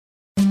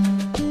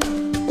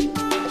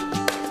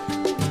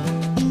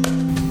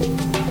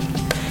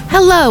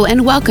Hello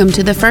and welcome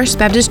to the First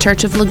Baptist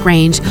Church of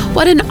LaGrange.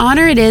 What an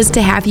honor it is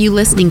to have you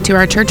listening to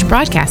our church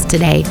broadcast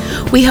today.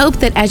 We hope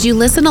that as you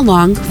listen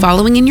along,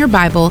 following in your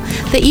Bible,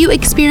 that you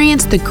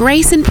experience the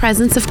grace and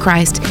presence of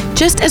Christ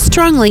just as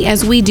strongly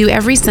as we do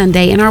every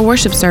Sunday in our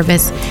worship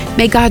service.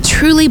 May God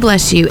truly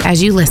bless you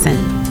as you listen.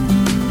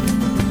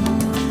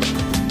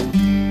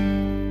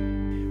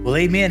 Well,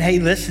 amen. Hey,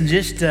 listen,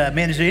 is there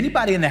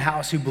anybody in the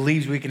house who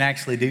believes we can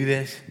actually do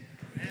this?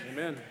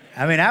 Amen.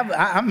 I mean,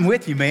 I'm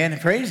with you, man.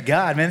 Praise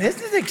God, man. This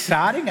is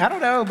exciting. I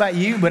don't know about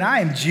you, but I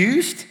am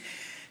juiced.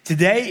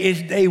 Today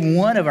is day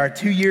one of our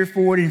 2-year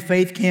Forward in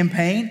Faith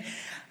campaign.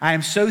 I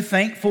am so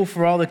thankful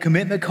for all the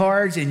commitment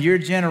cards and your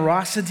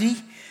generosity.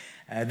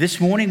 This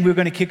morning, we're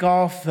going to kick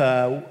off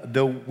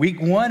the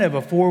week one of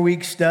a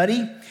 4-week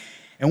study.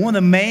 And one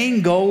of the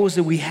main goals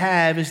that we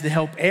have is to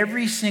help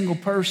every single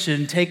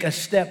person take a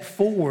step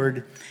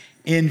forward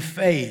in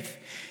faith.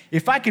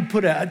 If I could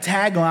put a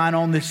tagline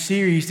on this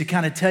series to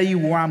kind of tell you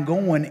where I'm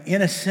going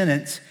in a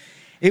sentence,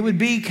 it would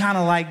be kind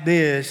of like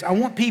this. I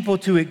want people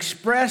to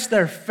express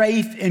their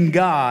faith in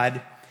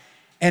God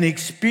and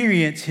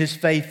experience His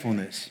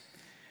faithfulness.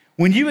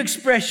 When you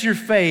express your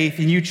faith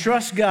and you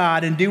trust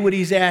God and do what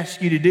He's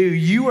asked you to do,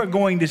 you are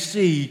going to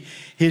see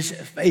His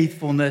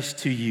faithfulness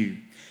to you.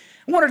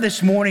 I wonder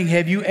this morning,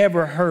 have you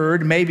ever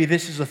heard, maybe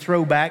this is a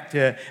throwback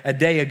to a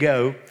day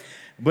ago,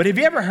 but have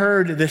you ever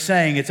heard the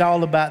saying, it's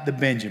all about the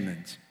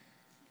Benjamins?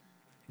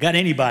 Got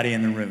anybody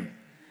in the room?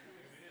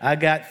 I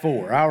got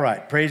 4. All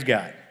right, praise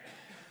God.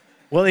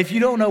 Well, if you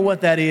don't know what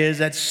that is,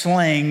 that's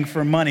slang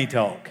for money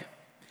talk.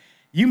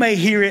 You may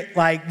hear it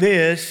like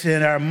this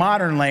in our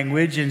modern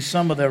language in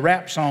some of the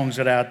rap songs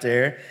that are out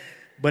there,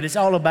 but it's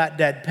all about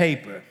that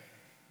paper.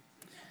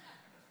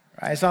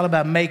 Right? It's all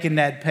about making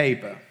that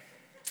paper.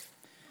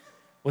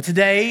 Well,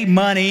 today,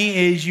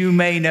 money, as you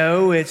may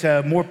know, it's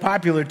a more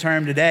popular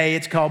term today.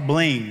 It's called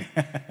bling.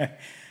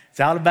 It's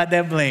all about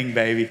that bling,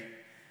 baby.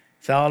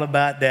 It's all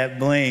about that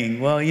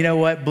bling. Well, you know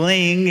what?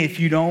 Bling, if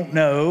you don't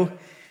know,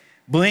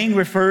 bling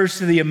refers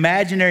to the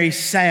imaginary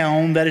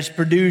sound that is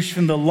produced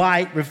from the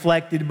light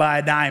reflected by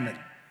a diamond.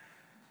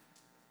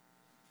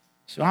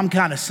 So I'm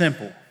kind of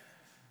simple,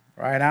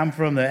 right? I'm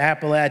from the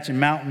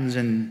Appalachian Mountains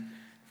in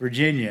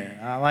Virginia.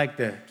 I like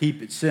to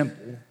keep it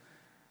simple.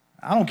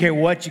 I don't care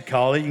what you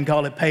call it. You can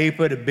call it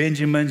paper, the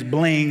Benjamins,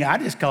 bling. I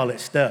just call it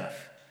stuff.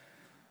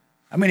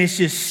 I mean, it's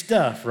just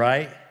stuff,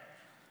 right?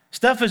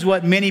 Stuff is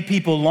what many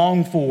people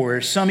long for.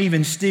 Some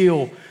even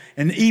steal,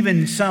 and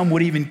even some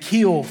would even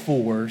kill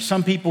for.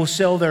 Some people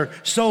sell their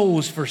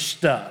souls for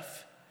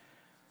stuff.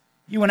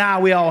 You and I,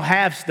 we all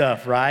have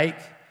stuff, right?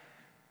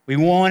 We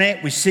want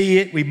it, we see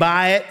it, we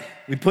buy it,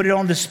 we put it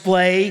on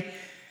display.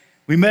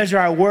 We measure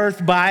our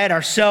worth by it,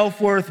 our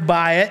self-worth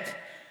by it.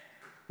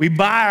 We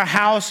buy our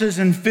houses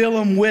and fill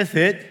them with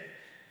it.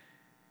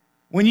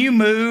 When you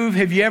move,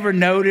 have you ever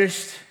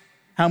noticed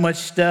how much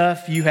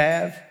stuff you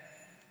have?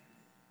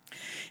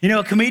 You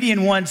know, a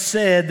comedian once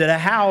said that a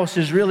house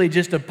is really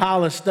just a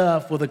pile of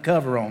stuff with a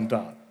cover on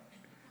top.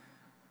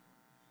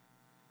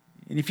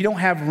 And if you don't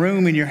have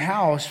room in your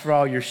house for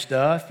all your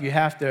stuff, you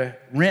have to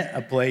rent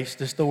a place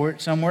to store it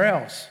somewhere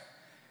else.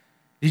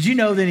 Did you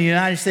know that in the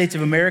United States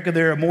of America,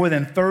 there are more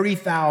than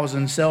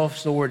 30,000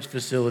 self-storage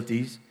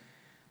facilities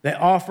that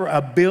offer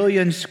 1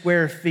 billion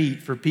square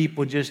feet for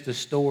people just to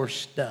store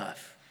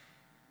stuff?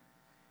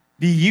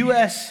 The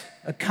U.S.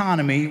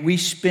 economy, we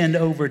spend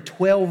over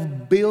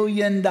 $12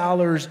 billion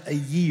a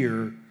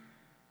year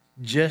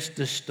just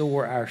to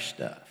store our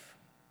stuff.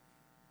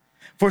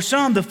 For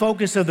some, the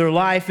focus of their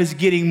life is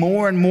getting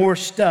more and more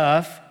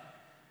stuff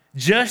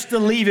just to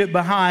leave it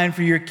behind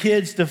for your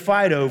kids to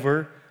fight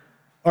over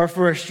or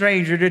for a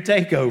stranger to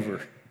take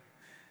over.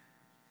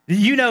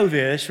 You know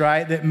this,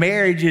 right? That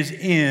marriages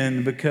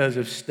end because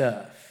of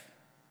stuff.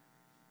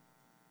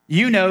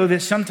 You know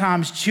that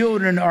sometimes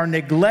children are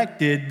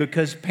neglected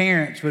because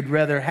parents would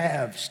rather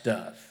have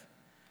stuff.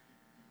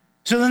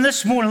 So then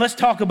this morning, let's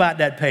talk about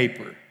that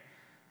paper.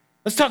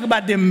 Let's talk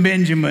about them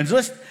Benjamins.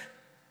 Let's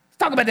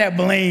talk about that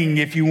bling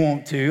if you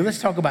want to. Let's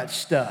talk about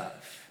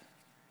stuff.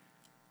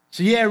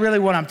 So yeah, really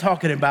what I'm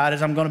talking about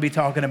is I'm going to be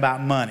talking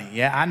about money.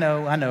 Yeah, I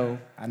know.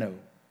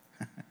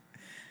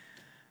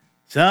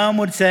 Some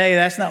would say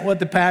that's not what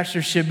the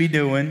pastor should be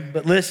doing.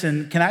 But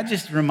listen, can I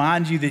just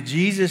remind you that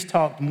Jesus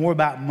talked more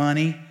about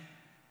money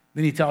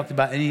than He talked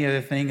about any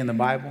other thing in the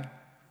Bible?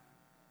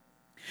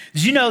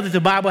 Did you know that the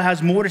Bible has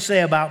more to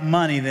say about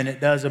money than it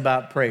does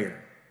about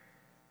prayer?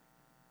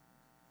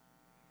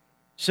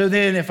 So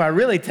then if I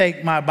really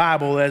take my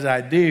Bible as I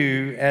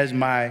do as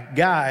my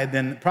guide,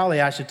 then probably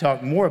I should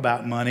talk more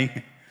about money,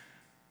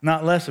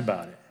 not less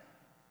about it.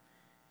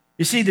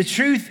 You see, the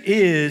truth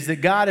is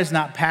that God is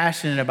not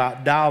passionate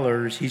about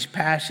dollars. He's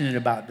passionate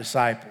about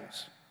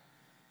disciples.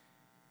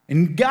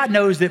 And God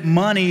knows that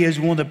money is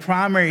one of the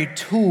primary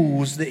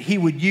tools that He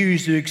would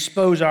use to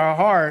expose our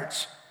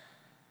hearts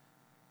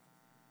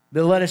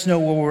that let us know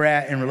where we're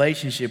at in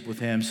relationship with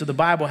Him. So the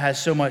Bible has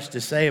so much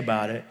to say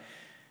about it.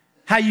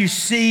 How you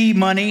see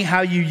money,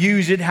 how you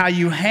use it, how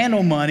you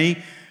handle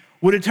money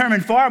will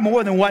determine far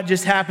more than what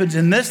just happens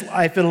in this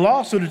life. It'll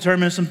also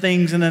determine some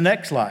things in the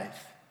next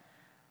life.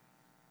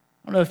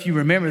 I don't know if you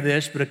remember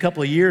this, but a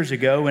couple of years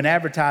ago, an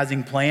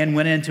advertising plan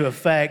went into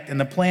effect, and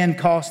the plan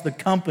cost the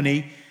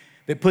company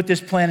that put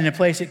this plan into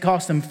place, it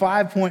cost them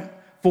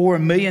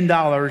 $5.4 million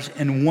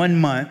in 1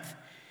 month.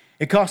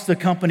 It cost the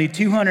company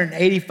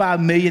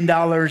 $285 million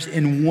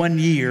in 1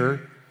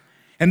 year.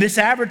 And this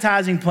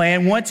advertising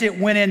plan, once it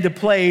went into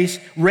place,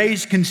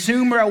 raised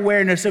consumer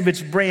awareness of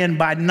its brand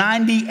by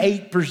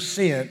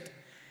 98%.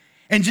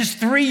 And just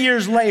 3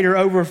 years later,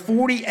 over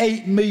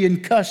 48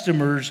 million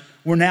customers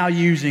were now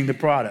using the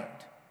product.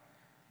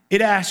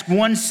 It asked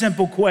one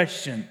simple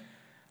question.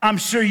 I'm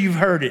sure you've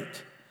heard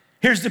it.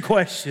 Here's the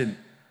question.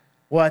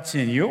 What's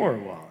in your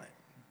wallet?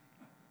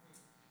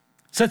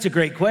 Such a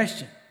great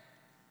question.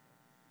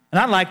 And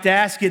I'd like to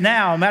ask it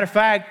now. Matter of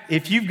fact,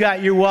 if you've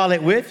got your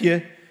wallet with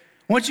you,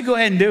 why don't you go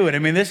ahead and do it? I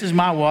mean, this is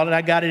my wallet.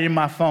 I got it in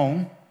my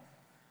phone.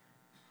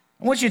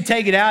 I want you to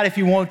take it out if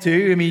you want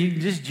to. I mean, you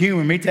just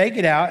humor me. Take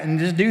it out and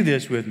just do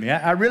this with me.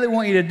 I really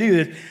want you to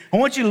do this. I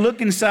want you to look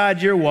inside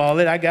your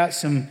wallet. I got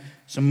some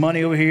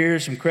money over here,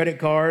 some credit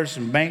cards,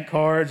 some bank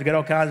cards. I got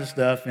all kinds of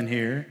stuff in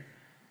here.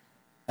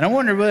 And I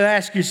want you to really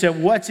ask yourself,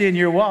 what's in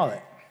your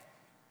wallet?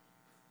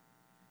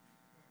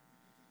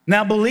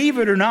 Now, believe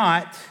it or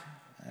not,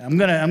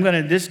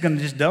 this is gonna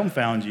just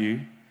dumbfound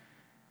you.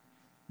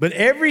 But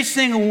every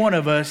single one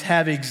of us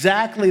have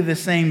exactly the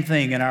same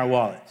thing in our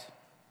wallets.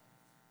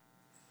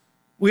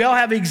 We all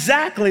have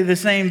exactly the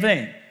same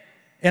thing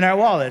in our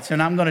wallets,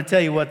 and I'm going to tell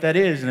you what that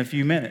is in a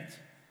few minutes.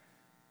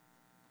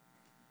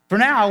 For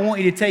now, I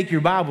want you to take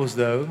your Bibles,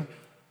 though,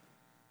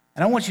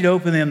 and I want you to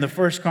open them to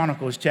 1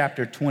 Chronicles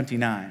chapter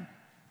 29.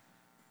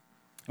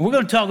 And we're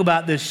going to talk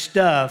about this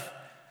stuff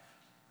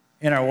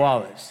in our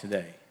wallets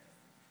today.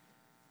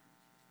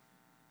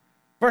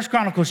 1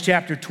 Chronicles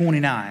chapter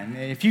 29.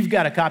 If you've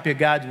got a copy of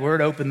God's Word,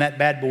 open that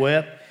bad boy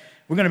up.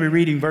 We're going to be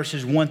reading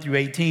verses 1 through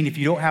 18. If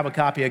you don't have a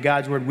copy of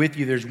God's Word with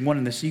you, there's one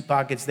in the seat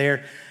pockets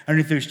there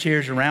underneath those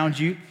chairs around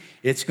you.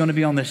 It's going to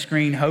be on the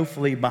screen,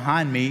 hopefully,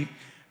 behind me.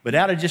 But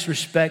out of just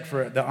respect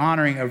for the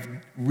honoring of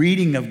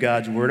reading of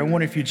God's Word, I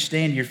wonder if you'd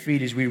stand to your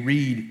feet as we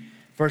read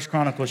 1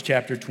 Chronicles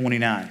chapter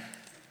 29.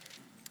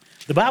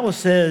 The Bible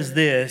says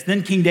this,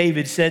 Then King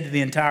David said to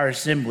the entire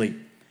assembly,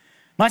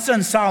 My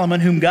son Solomon,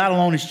 whom God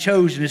alone has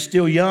chosen, is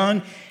still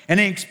young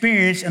and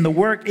inexperienced, and the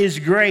work is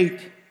great.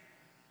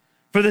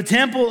 For the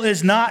temple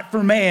is not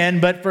for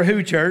man, but for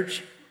who,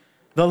 church?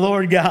 The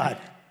Lord God.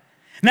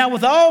 Now,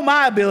 with all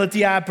my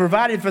ability, I have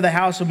provided for the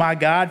house of my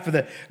God, for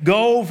the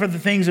gold for the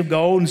things of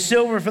gold, and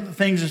silver for the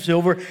things of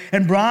silver,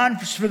 and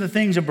bronze for the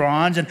things of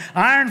bronze, and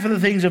iron for the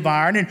things of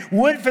iron, and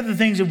wood for the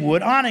things of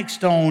wood, onyx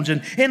stones,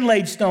 and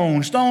inlaid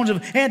stones, stones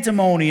of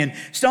antimony, and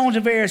stones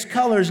of various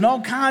colors, and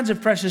all kinds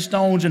of precious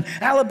stones, and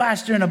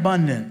alabaster in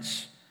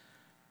abundance.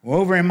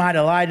 Moreover, in my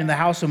delight in the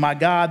house of my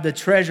God, the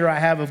treasure I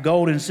have of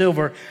gold and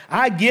silver,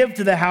 I give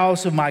to the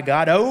house of my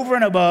God over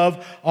and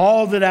above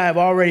all that I have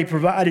already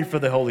provided for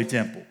the holy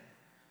temple.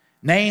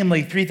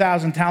 Namely,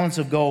 3,000 talents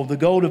of gold, the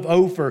gold of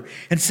Ophir,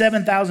 and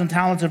 7,000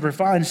 talents of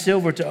refined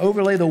silver to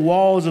overlay the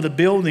walls of the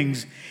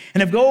buildings,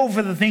 and of gold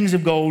for the things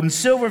of gold, and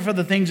silver for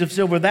the things of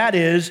silver, that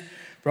is,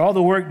 for all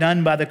the work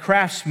done by the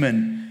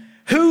craftsmen.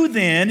 Who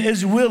then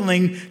is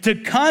willing to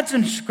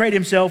consecrate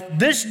himself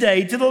this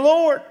day to the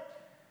Lord?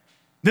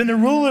 Then the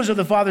rulers of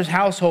the fathers'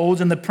 households,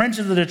 and the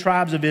princes of the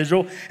tribes of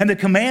Israel, and the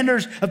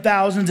commanders of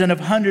thousands and of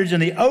hundreds,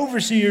 and the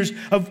overseers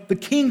of the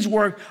king's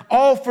work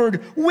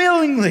offered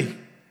willingly.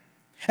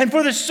 And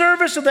for the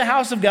service of the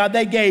house of God,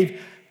 they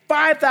gave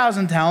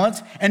 5,000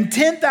 talents and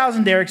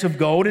 10,000 derricks of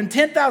gold and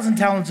 10,000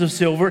 talents of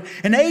silver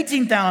and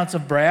 18 talents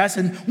of brass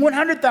and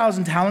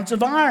 100,000 talents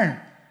of iron.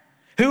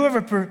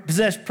 Whoever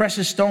possessed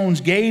precious stones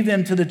gave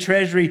them to the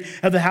treasury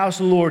of the house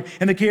of the Lord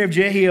in the care of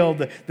Jehiel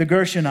the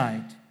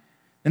Gershonite.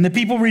 And the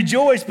people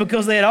rejoiced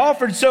because they had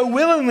offered so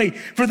willingly,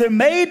 for they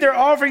made their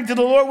offering to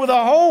the Lord with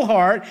a whole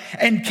heart,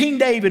 and King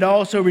David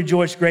also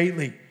rejoiced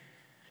greatly.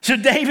 So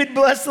David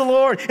blessed the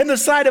Lord in the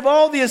sight of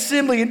all the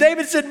assembly. And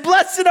David said,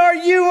 Blessed are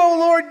you, O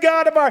Lord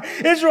God of our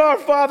Israel, our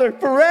Father,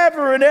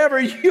 forever and ever.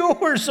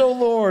 Yours, O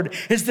Lord,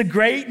 is the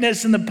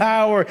greatness and the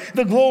power,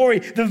 the glory,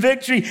 the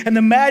victory, and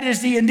the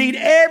majesty. Indeed,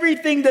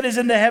 everything that is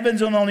in the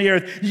heavens and on the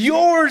earth.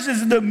 Yours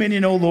is the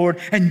dominion, O Lord,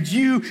 and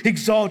you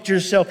exalt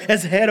yourself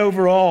as head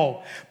over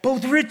all.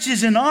 Both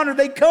riches and honor,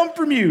 they come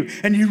from you,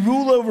 and you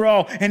rule over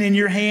all. And in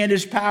your hand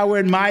is power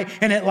and might,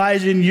 and it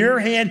lies in your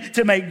hand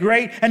to make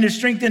great and to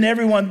strengthen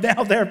everyone.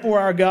 Thou, therefore,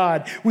 our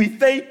God, we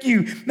thank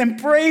you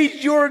and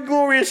praise your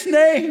glorious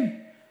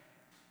name.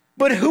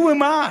 But who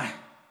am I?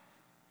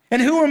 And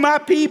who are my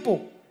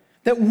people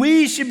that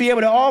we should be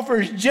able to offer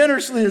as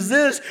generously as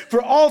this?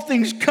 For all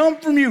things come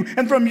from you,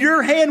 and from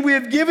your hand we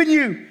have given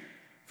you.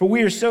 For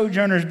we are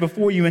sojourners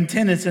before you in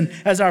tenants, and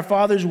as our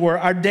fathers were.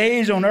 Our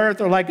days on earth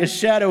are like a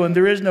shadow, and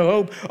there is no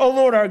hope. O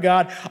Lord our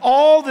God,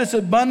 all this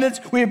abundance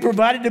we have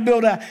provided to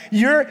build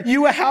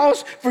you a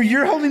house for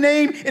your holy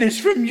name. It is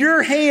from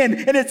your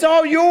hand, and it's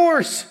all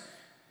yours.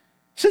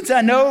 Since I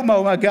know,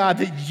 my God,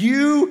 that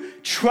you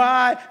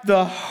try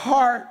the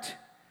heart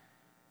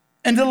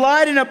and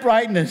delight in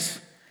uprightness.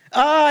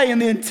 I, in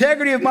the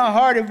integrity of my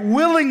heart, have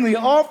willingly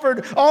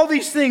offered all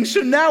these things. So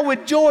now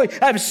with joy,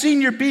 I've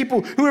seen your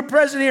people who are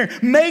present here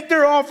make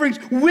their offerings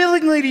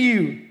willingly to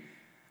you.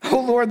 O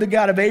Lord, the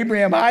God of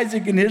Abraham,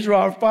 Isaac, and Israel,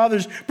 our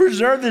fathers,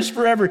 preserve this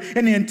forever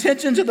in the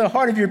intentions of the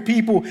heart of your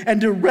people and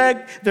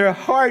direct their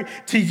heart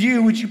to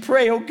you. Would you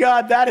pray, oh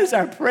God, that is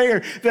our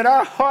prayer, that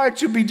our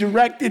hearts would be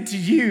directed to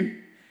you.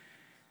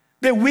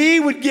 That we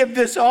would give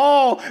this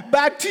all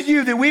back to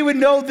you, that we would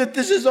know that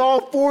this is all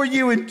for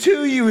you and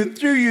to you and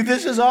through you.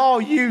 This is all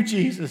you,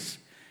 Jesus.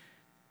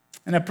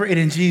 And I pray it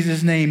in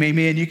Jesus' name,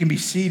 amen. You can be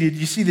seated.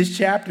 You see, this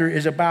chapter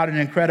is about an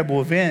incredible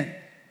event.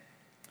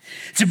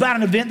 It's about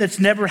an event that's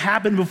never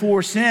happened before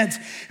or since.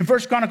 In 1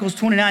 Chronicles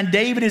 29,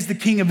 David is the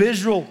king of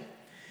Israel.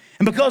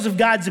 And because of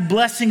God's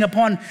blessing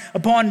upon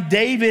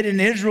David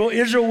and Israel,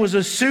 Israel was a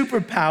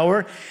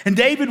superpower, and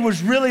David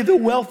was really the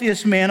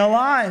wealthiest man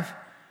alive.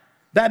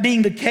 That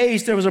being the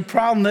case, there was a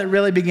problem that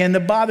really began to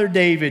bother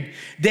David.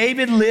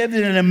 David lived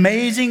in an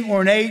amazing,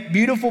 ornate,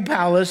 beautiful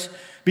palace,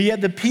 but yet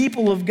the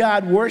people of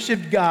God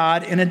worshiped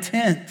God in a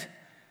tent.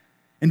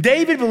 And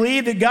David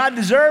believed that God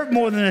deserved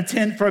more than a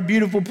tent for a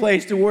beautiful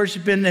place to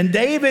worship in. And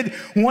David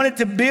wanted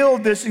to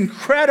build this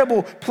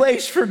incredible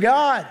place for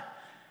God.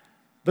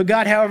 But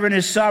God, however, in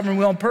his sovereign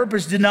will and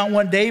purpose, did not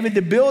want David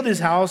to build his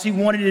house. He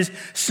wanted his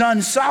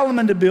son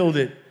Solomon to build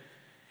it.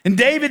 And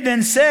David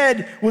then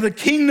said, with a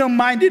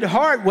kingdom-minded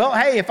heart, well,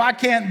 hey, if I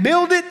can't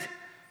build it,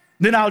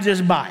 then I'll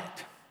just buy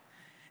it.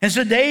 And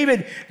so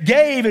David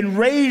gave and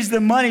raised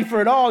the money for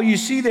it all. You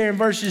see there in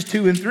verses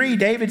 2 and 3,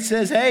 David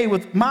says, hey,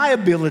 with my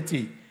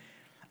ability,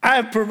 I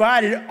have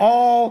provided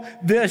all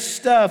this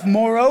stuff.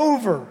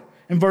 Moreover,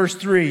 in verse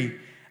 3,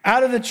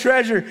 out of the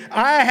treasure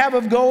I have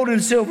of gold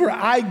and silver,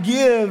 I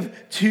give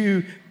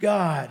to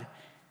God.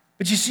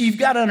 But you see, you've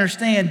got to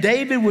understand,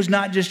 David was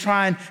not just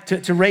trying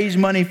to raise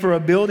money for a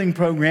building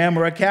program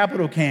or a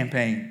capital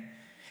campaign.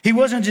 He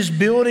wasn't just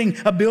building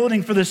a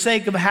building for the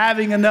sake of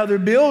having another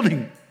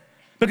building.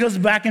 Because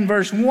back in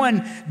verse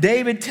 1,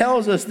 David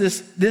tells us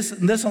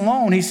this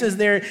alone. He says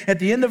there at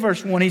the end of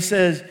verse 1, he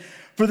says,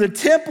 for the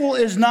temple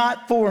is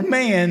not for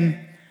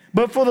man,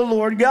 but for the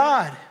Lord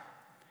God.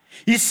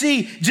 You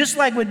see, just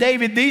like with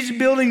David, these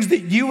buildings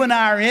that you and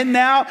I are in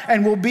now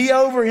and will be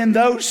over in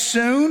those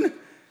soon,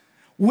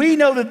 we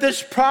know that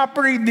this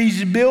property,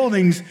 these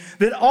buildings,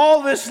 that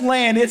all this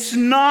land, it's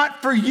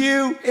not for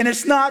you and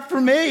it's not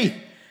for me.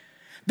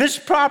 This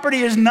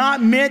property is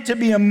not meant to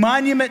be a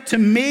monument to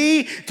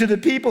me, to the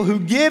people who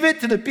give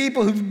it, to the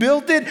people who've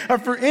built it, or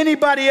for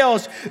anybody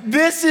else.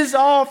 This is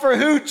all for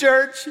who,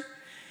 church?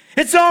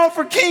 It's all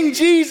for King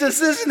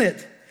Jesus, isn't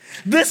it?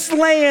 This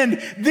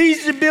land,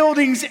 these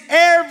buildings,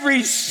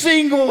 every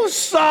single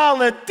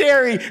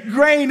solitary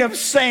grain of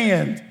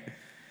sand,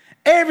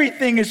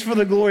 everything is for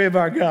the glory of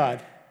our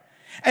God.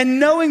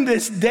 And knowing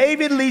this,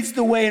 David leads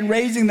the way in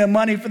raising the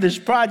money for this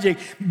project.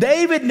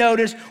 David,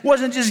 notice,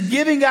 wasn't just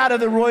giving out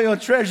of the royal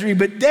treasury,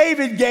 but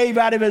David gave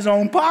out of his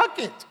own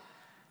pocket.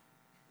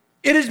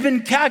 It has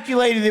been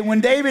calculated that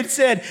when David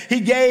said he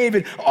gave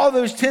and all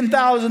those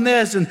 10,000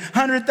 this and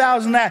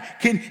 100,000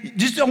 that,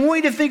 I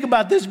want you to think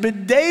about this,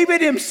 but David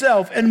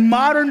himself in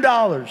modern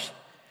dollars,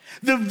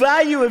 the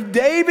value of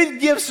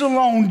David's gifts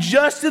alone,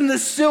 just in the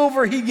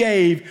silver he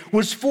gave,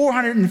 was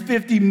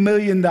 $450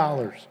 million.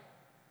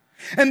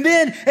 And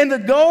then in the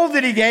gold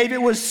that he gave,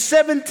 it was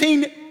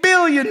 $17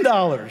 billion.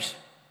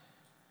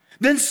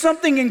 Then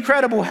something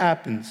incredible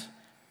happens.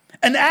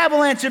 An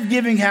avalanche of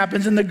giving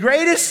happens, and the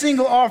greatest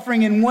single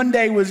offering in one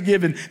day was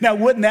given. Now,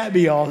 wouldn't that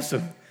be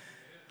awesome?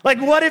 Like,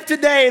 what if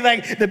today,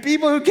 like the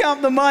people who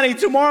count the money,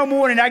 tomorrow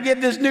morning, I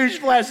get this news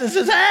flash that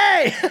says,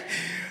 hey,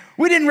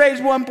 we didn't raise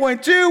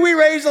 1.2, we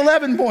raised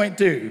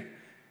 11.2.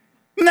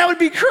 And that would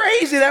be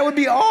crazy. That would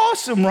be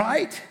awesome,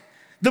 right?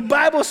 The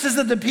Bible says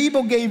that the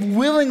people gave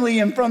willingly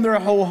and from their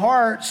whole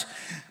hearts.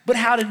 But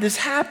how did this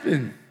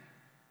happen?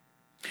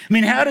 I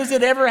mean, how does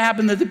it ever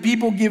happen that the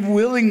people give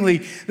willingly,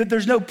 that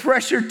there's no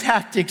pressure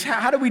tactics?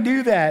 How do we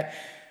do that?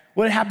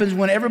 What happens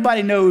when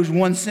everybody knows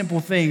one simple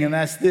thing, and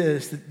that's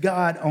this, that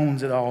God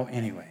owns it all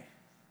anyway.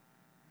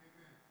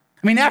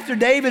 I mean, after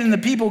David and the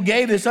people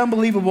gave this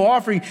unbelievable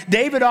offering,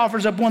 David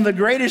offers up one of the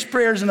greatest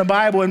prayers in the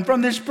Bible. And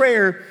from this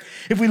prayer,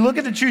 if we look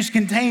at the truths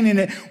contained in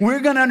it, we're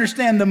going to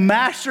understand the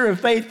master of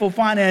faithful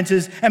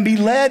finances and be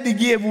led to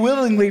give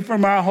willingly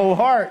from our whole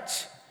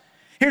hearts.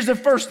 Here's the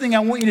first thing I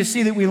want you to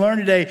see that we learn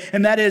today,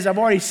 and that is, I've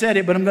already said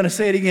it, but I'm going to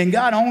say it again.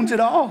 God owns it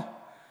all.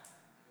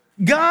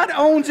 God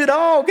owns it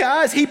all,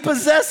 guys. He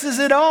possesses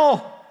it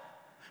all.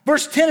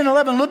 Verse 10 and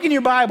 11, look in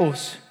your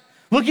Bibles.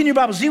 Look in your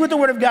Bibles. See what the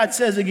Word of God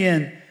says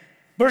again.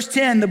 Verse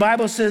 10, the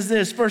Bible says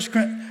this,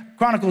 1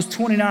 Chronicles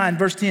 29,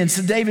 verse 10.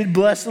 So David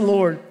blessed the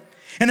Lord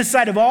in the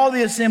sight of all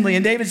the assembly.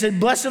 And David said,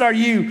 blessed are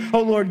you,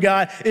 O Lord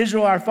God,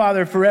 Israel our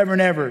Father, forever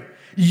and ever.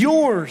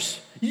 Yours,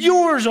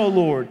 O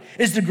Lord,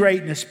 is the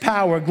greatness,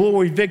 power,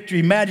 glory,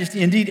 victory,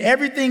 majesty. Indeed,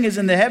 everything is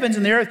in the heavens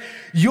and the earth.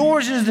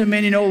 Yours is the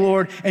dominion, O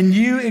Lord, and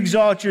you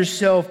exalt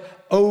yourself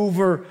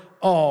over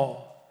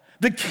all.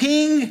 The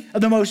king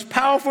of the most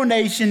powerful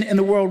nation in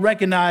the world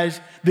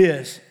recognized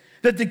this,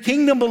 that the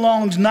kingdom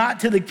belongs not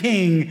to the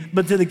king,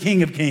 but to the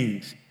King of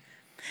Kings.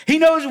 He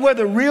knows where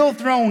the real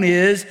throne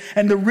is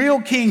and the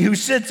real king who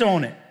sits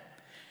on it.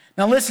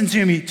 Now listen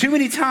to me. Too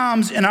many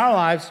times in our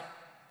lives,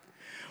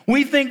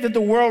 we think that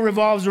the world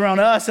revolves around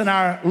us and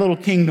our little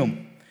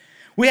kingdom.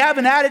 We have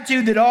an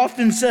attitude that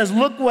often says,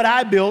 look what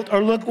I built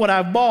or look what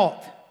I've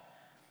bought.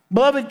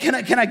 Beloved, can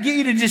I get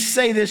you to just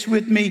say this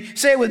with me?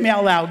 Say it with me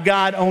out loud.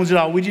 God owns it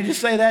all. Would you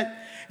just say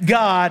that?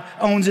 God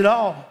owns it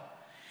all.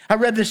 I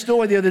read this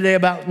story the other day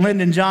about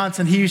Lyndon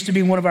Johnson. He used to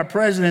be one of our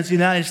presidents of the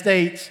United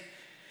States.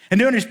 And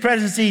during his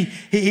presidency,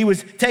 he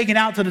was taken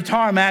out to the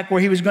tarmac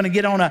where he was going to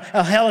get on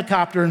a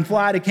helicopter and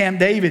fly to Camp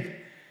David.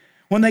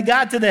 When they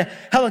got to the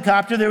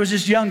helicopter, there was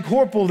this young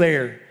corporal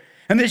there.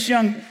 And this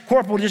young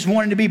corporal just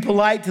wanted to be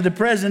polite to the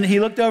president. He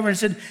looked over and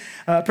said,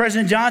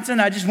 President Johnson,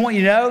 I just want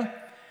you to know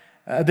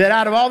that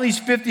out of all these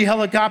 50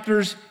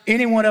 helicopters,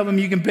 any one of them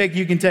you can pick,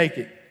 you can take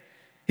it.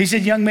 He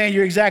said, young man,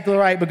 you're exactly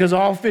right, because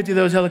all 50 of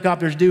those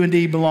helicopters do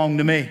indeed belong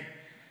to me.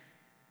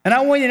 And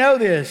I want you to know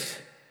this.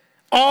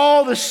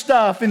 All the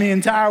stuff in the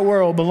entire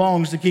world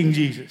belongs to King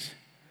Jesus.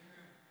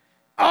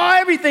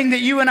 Everything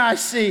that you and I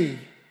see,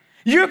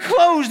 your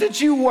clothes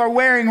that you are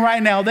wearing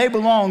right now, they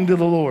belong to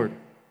the Lord.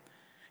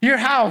 Your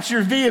house,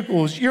 your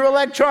vehicles, your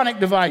electronic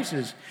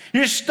devices,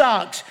 your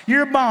stocks,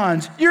 your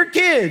bonds, your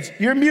kids,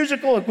 your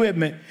musical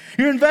equipment,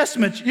 your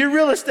investments, your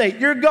real estate,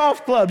 your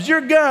golf clubs, your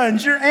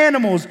guns, your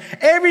animals,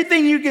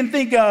 everything you can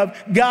think of,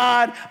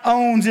 God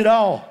owns it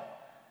all.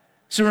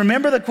 So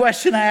remember the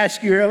question I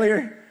asked you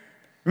earlier?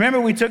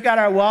 Remember we took out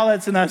our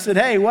wallets and I said,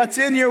 hey, what's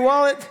in your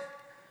wallet?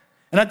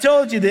 And I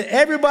told you that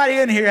everybody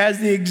in here has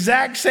the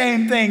exact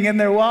same thing in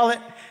their wallet.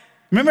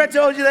 Remember I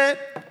told you that?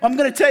 I'm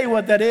going to tell you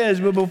what that is,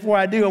 but before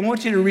I do, I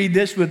want you to read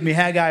this with me,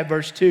 Haggai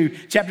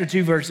chapter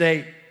 2, verse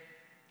 8.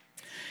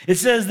 It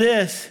says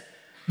this,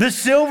 the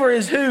silver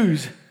is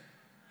whose?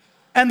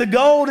 And the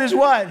gold is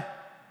what?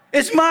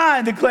 It's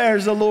mine,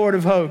 declares the Lord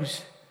of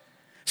hosts.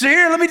 So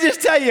here, let me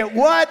just tell you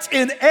what's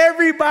in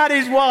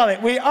everybody's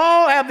wallet. We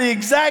all have the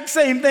exact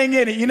same thing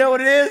in it. You know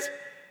what it is?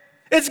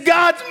 It's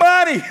God's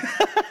money.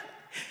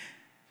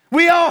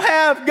 We all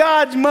have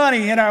God's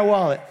money in our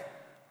wallet.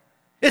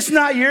 It's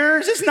not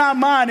yours, it's not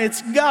mine,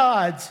 it's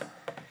God's.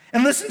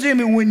 And listen to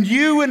me, when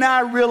you and I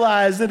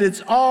realize that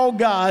it's all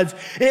God's,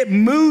 it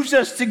moves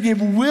us to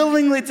give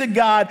willingly to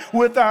God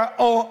with our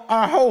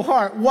whole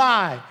heart.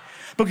 Why?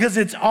 Because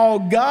it's all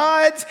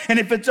God's, and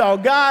if it's all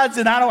God's,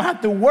 then I don't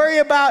have to worry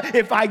about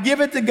if I give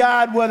it to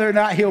God, whether or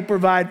not He'll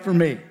provide for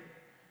me.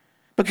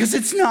 Because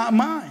it's not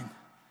mine.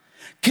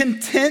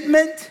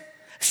 Contentment,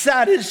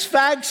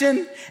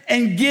 satisfaction,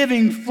 and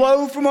giving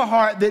flow from a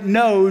heart that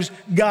knows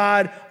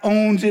God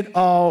owns it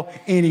all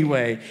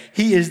anyway.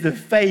 He is the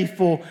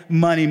faithful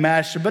money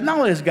master. But not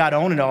only does God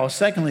own it all,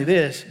 secondly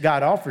this,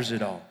 God offers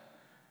it all.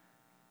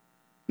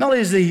 Not only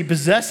does He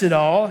possess it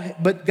all,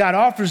 but God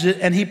offers it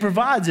and He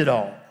provides it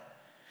all.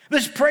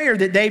 This prayer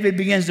that David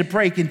begins to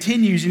pray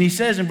continues, and he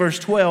says in verse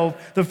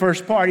 12, the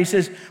first part, he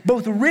says,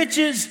 both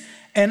riches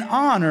and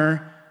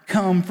honor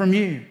come from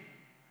you.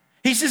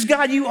 He says,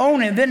 God, you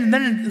own it.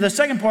 Then the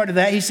second part of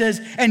that, he says,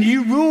 and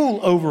you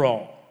rule over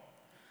all.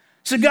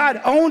 So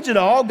God owns it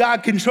all.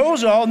 God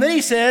controls it all. And then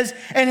he says,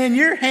 and in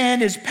your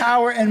hand is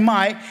power and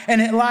might, and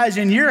it lies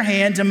in your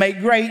hand to make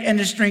great and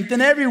to strengthen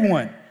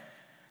everyone.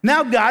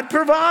 Now God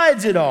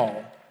provides it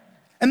all.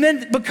 And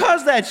then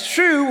because that's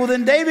true, well,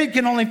 then David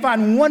can only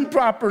find one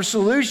proper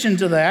solution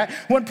to that,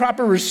 one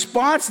proper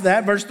response to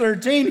that. Verse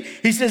 13,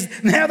 he says,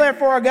 now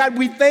therefore, our God,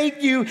 we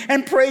thank you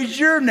and praise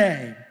your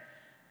name.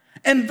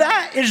 And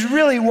that is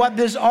really what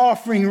this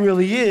offering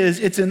really is.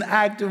 It's an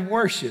act of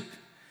worship.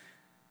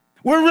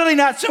 We're really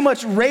not so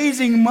much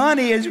raising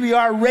money as we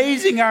are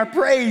raising our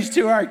praise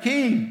to our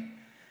King.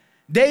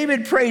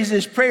 David prays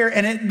this prayer,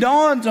 and it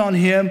dawns on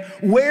him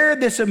where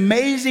this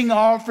amazing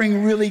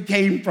offering really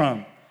came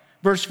from.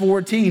 Verse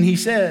 14, he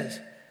says,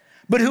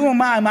 but who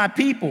am I, my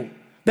people,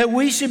 that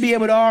we should be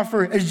able to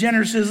offer as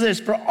generous as this?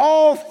 For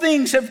all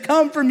things have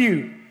come from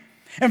you,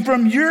 and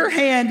from your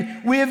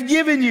hand we have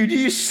given you. Do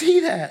you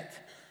see that?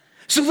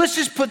 So let's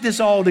just put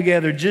this all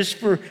together just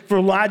for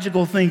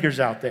logical thinkers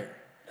out there.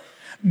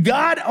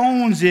 God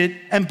owns it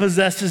and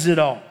possesses it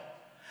all.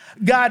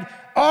 God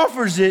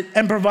offers it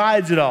and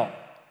provides it all.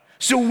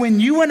 So when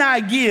you and I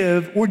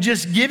give, we're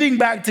just giving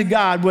back to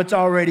God what's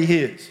already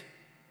His.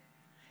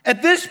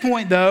 At this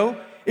point,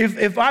 though,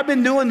 if I've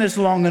been doing this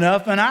long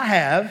enough, and I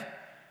have,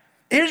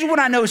 here's what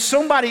I know.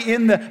 Somebody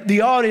in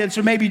the audience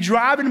or maybe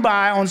driving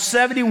by on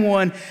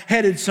 71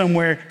 headed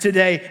somewhere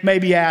today may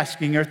be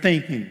asking or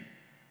thinking,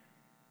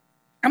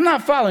 I'm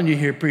not following you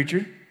here,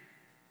 preacher.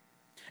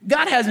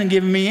 God hasn't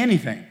given me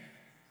anything.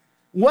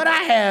 What I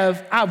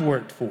have, I've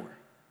worked for.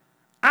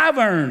 I've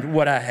earned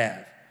what I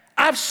have.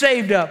 I've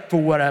saved up for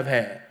what I've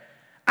had.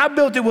 I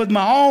built it with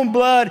my own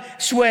blood,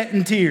 sweat,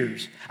 and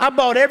tears. I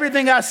bought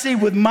everything I see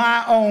with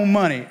my own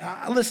money.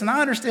 Listen,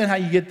 I understand how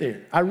you get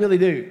there. I really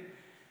do.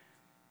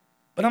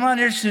 But I'm not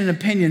interested in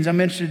opinions.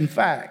 I'm interested in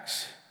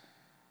facts.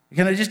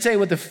 Can I just tell you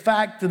what the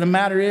fact of the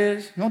matter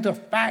is? You want the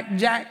fact,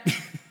 Jack?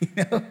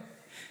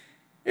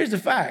 Here's the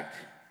fact.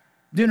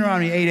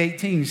 Deuteronomy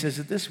 8:18 says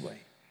it this way.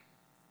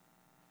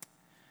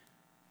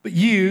 But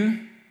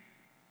you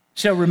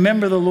shall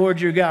remember the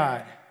Lord your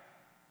God,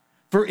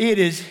 for it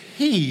is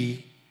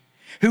he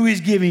who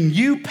is giving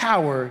you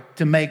power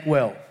to make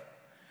wealth,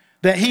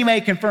 that he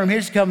may confirm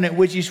his covenant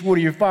which he swore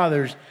to your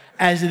fathers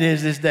as it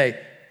is this day.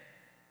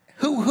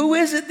 Who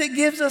is it that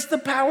gives us the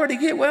power to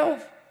get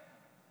wealth?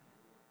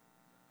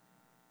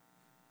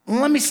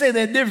 Well, let me say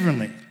that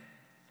differently.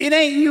 It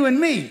ain't you and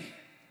me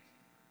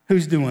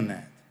who's doing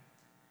that.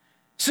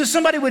 So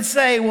somebody would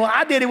say, well,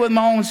 I did it with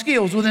my own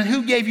skills. Well, then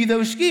who gave you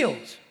those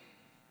skills?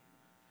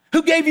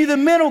 Who gave you the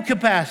mental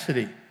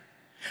capacity?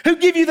 Who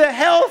gave you the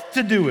health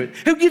to do it?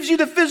 Who gives you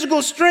the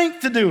physical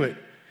strength to do it?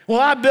 Well,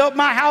 I built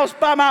my house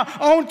by my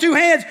own two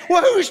hands.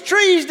 Well, whose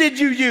trees did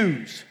you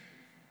use?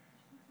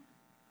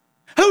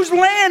 Whose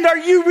land are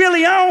you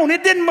really on?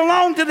 It didn't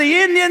belong to the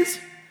Indians.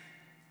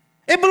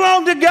 It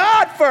belonged to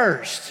God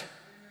first.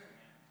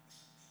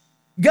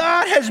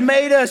 God has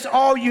made us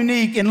all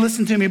unique. And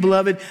listen to me,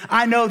 beloved.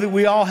 I know that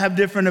we all have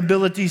different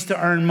abilities to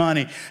earn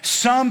money.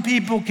 Some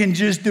people can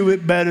just do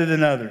it better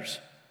than others.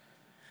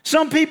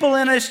 Some people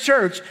in this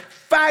church,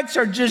 facts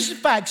are just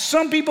facts.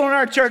 Some people in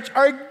our church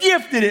are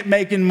gifted at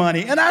making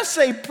money. And I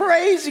say,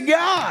 praise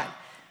God.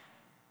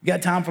 You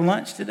got time for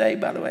lunch today,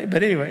 by the way?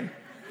 But anyway.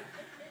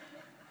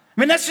 I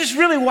mean, that's just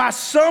really why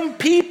some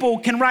people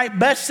can write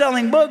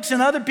best-selling books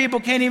and other people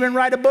can't even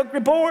write a book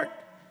report.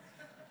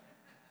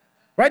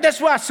 Right?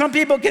 That's why some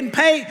people can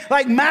paint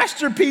like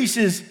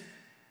masterpieces.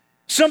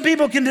 Some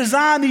people can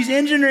design these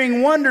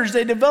engineering wonders.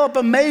 They develop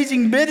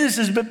amazing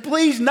businesses. But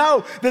please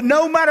know that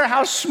no matter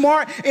how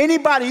smart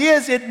anybody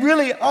is, it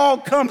really all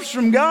comes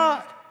from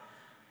God.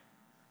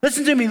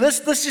 Listen to me.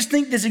 Let's just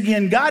think this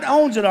again. God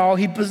owns it all.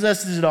 He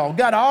possesses it all.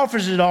 God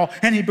offers it all,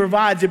 and he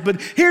provides it.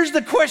 But here's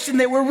the question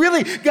that we're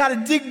really got to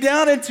dig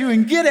down into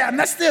and get at, and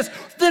that's this.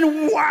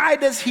 Then why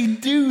does he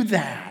do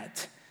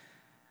that?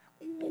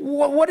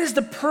 What is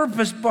the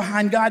purpose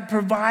behind God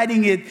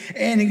providing it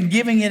and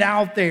giving it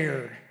out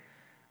there?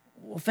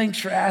 Well, thanks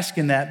for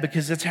asking that,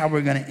 because that's how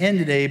we're going to end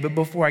today. But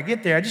before I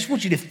get there, I just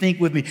want you to think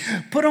with me.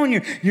 Put on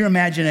your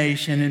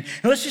imagination, and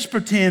let's just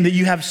pretend that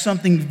you have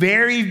something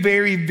very,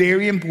 very,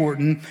 very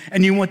important,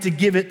 and you want to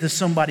give it to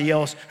somebody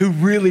else who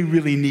really,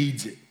 really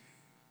needs it.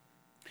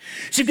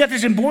 So you've got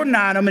this important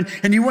item,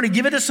 and you want to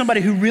give it to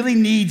somebody who really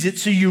needs it,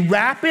 so you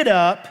wrap it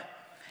up,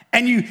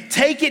 and you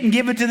take it and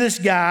give it to this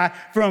guy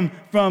from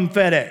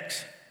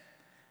FedEx.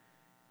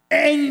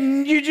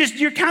 And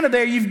you're kind of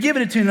there, you've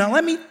given it to him. Now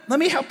let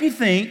me help you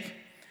think.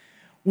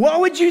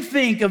 What would you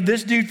think of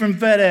this dude from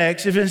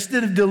FedEx if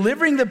instead of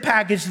delivering the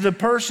package to the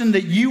person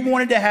that you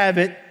wanted to have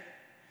it,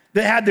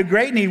 that had the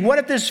great need, what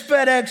if this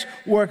FedEx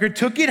worker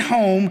took it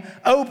home,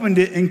 opened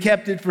it, and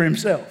kept it for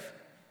himself?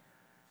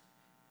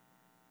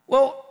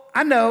 Well,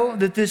 I know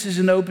that this is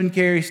an open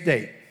carry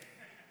state.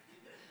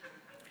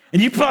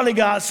 And you probably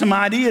got some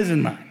ideas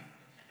in mind.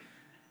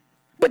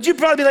 But you'd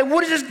probably be like,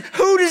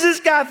 who does this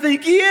guy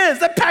think he is?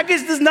 That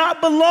package does not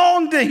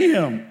belong to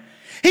him.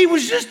 He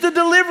was just a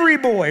delivery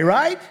boy,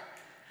 right?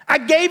 I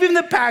gave him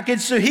the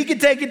package so he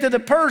could take it to the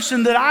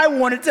person that I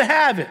wanted to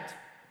have it.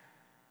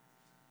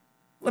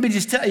 Let me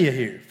just tell you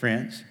here,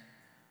 friends.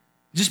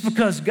 Just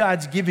because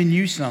God's given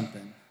you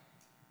something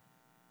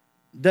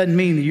doesn't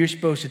mean that you're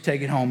supposed to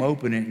take it home,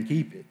 open it, and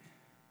keep it.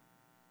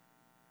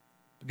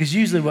 Because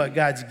usually what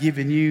God's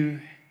given you,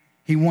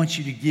 he wants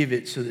you to give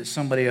it so that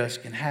somebody else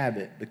can have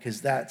it,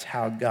 because that's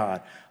how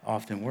God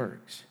often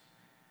works.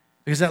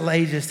 Because that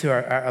leads us to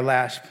our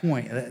last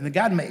point.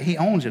 God, he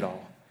owns it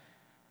all.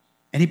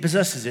 And he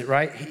possesses it,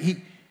 right?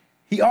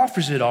 He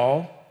offers it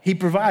all. He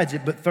provides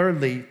it. But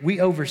thirdly, we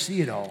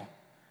oversee it all.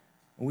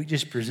 We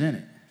just present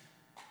it.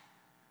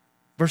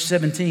 Verse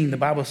 17, the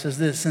Bible says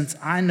this: since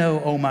I know,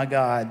 oh my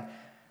God,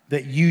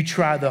 that you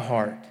try the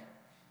heart.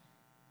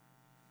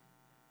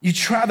 You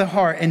try the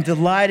heart and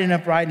delight in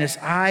uprightness.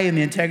 I, in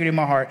the integrity of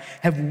my heart,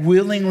 have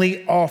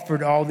willingly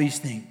offered all these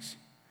things.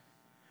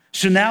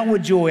 So now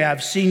with joy,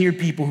 I've seen your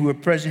people who are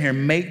present here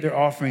make their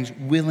offerings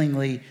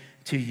willingly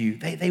to you.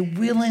 They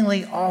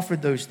willingly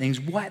offered those things.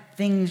 What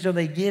things are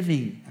they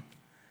giving?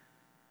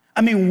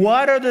 I mean,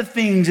 what are the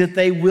things that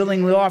they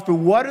willingly offer?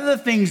 What are the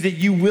things that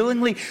you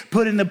willingly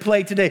put in the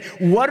plate today?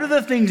 What are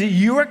the things that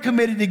you are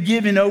committed to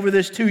giving over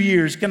this 2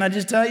 years? Can I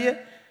just tell you?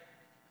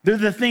 They're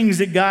the things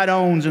that God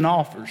owns and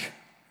offers.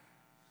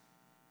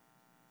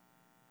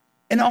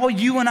 And all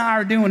you and I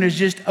are doing is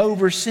just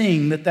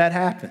overseeing that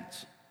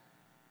happens.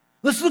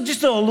 Let's look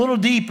just a little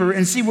deeper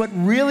and see what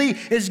really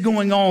is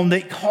going on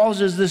that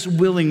causes this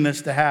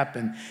willingness to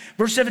happen.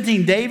 Verse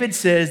 17, David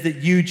says that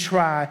you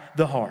try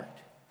the heart.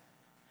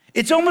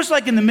 It's almost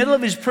like in the middle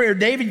of his prayer,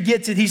 David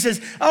gets it. He says,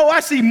 oh,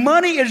 I see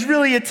money is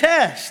really a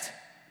test.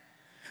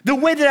 The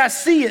way that I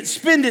see it,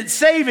 spend it,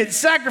 save it,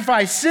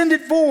 sacrifice, send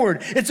it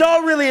forward. It's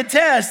all really a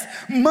test.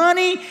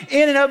 Money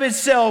in and of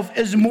itself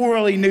is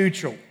morally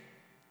neutral.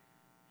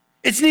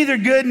 It's neither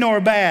good nor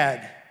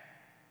bad.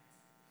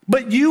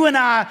 But you and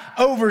I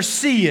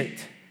oversee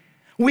it.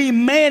 We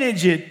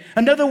manage it.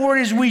 Another word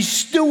is we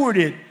steward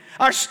it.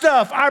 Our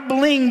stuff, our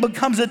bling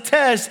becomes a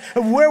test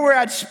of where we're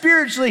at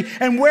spiritually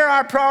and where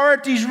our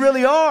priorities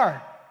really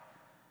are.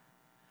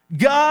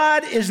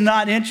 God is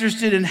not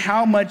interested in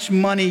how much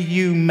money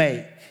you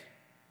make,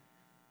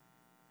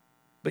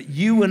 but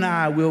you and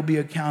I will be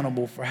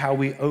accountable for how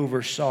we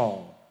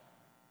oversaw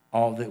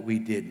all that we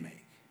did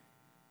make.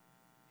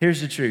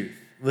 Here's the truth.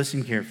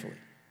 Listen carefully.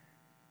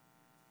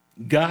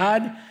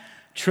 God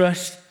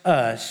trusts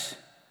us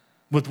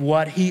with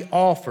what he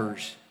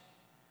offers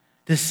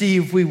to see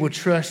if we will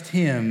trust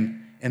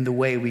him in the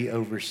way we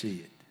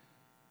oversee it.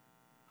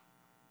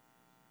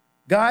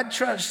 God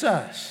trusts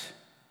us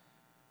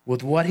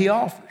with what he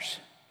offers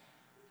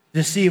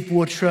to see if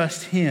we'll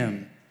trust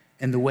him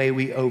in the way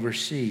we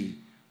oversee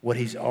what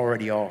he's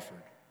already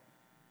offered.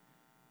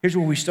 Here's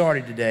where we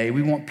started today.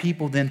 We want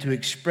people then to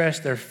express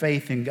their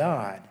faith in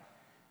God.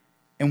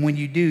 And when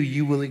you do,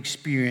 you will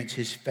experience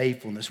his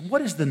faithfulness.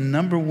 What is the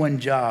number one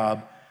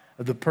job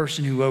of the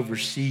person who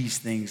oversees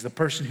things, the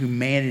person who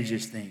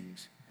manages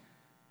things?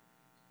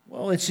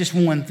 Well, it's just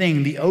one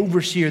thing. The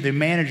overseer, the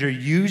manager,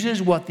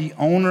 uses what the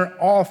owner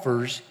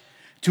offers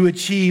to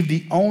achieve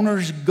the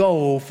owner's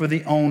goal for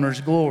the owner's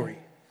glory.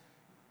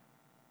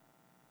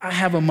 I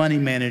have a money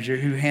manager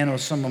who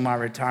handles some of my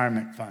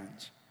retirement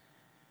funds.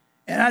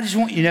 And I just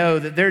want you to know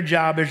that their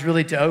job is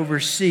really to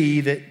oversee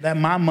that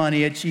my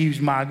money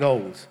achieves my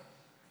goals.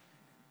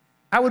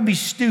 I would be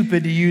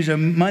stupid to use a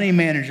money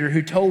manager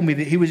who told me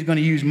that he was going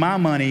to use my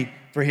money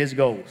for his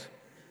goals.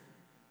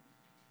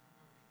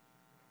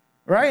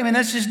 Right? I mean,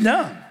 that's just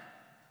dumb.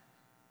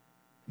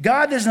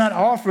 God does not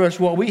offer us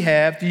what we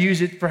have to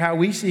use it for how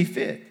we see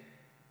fit.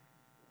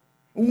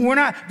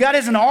 God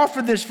hasn't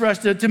offered this for us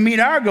to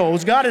meet our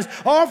goals. God has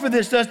offered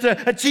this to us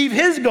to achieve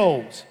his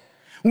goals.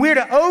 We're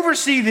to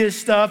oversee this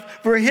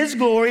stuff for his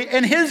glory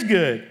and his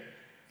good.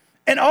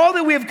 And all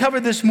that we have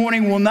covered this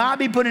morning will not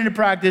be put into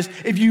practice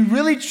if you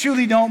really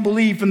truly don't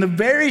believe from the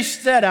very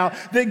set out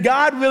that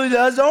God really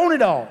does own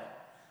it all.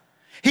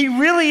 He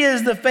really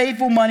is the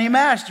faithful money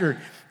master.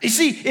 You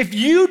see, if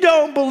you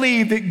don't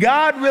believe that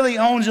God really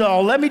owns it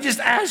all, let me just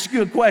ask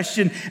you a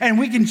question, and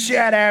we can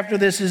chat after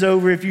this is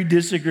over if you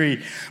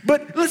disagree.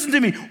 But listen to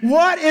me.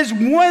 What is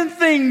one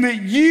thing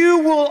that you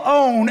will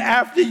own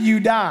after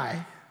you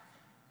die?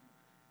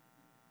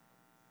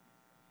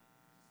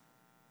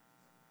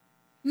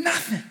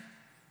 Nothing.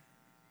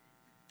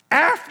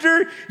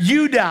 After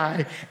you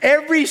die,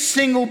 every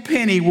single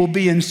penny will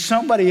be in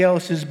somebody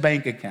else's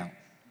bank account.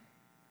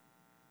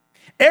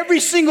 Every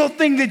single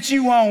thing that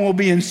you own will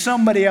be in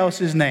somebody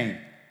else's name.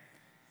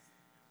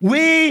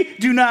 We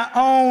do not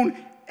own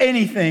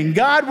anything.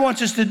 God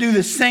wants us to do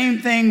the same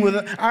thing with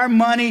our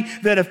money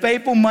that a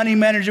faithful money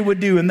manager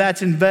would do, and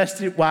that's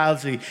invest it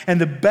wisely.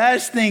 And the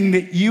best thing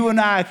that you and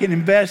I can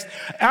invest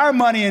our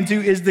money into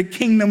is the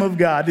kingdom of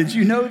God. Did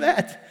you know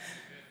that?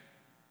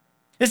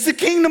 It's the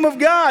kingdom of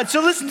God. So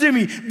listen to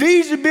me.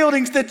 These are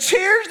buildings, the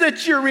chairs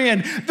that you're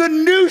in, the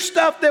new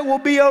stuff that will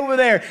be over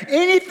there,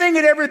 anything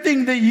and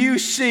everything that you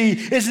see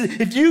is,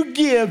 if you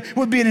give,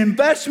 would be an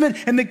investment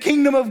in the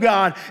kingdom of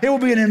God. It will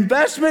be an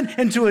investment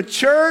into a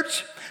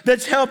church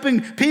that's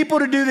helping people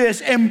to do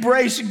this,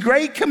 embrace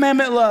great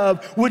commandment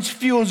love, which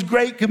fuels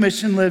great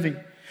commission living.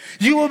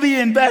 You will be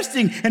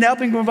investing in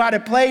helping provide a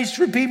place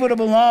for people to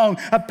belong,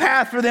 a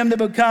path for them to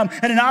become,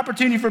 and an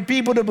opportunity for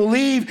people to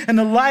believe in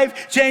the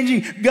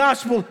life-changing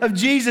gospel of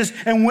Jesus.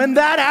 And when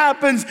that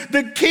happens,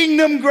 the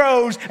kingdom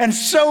grows, and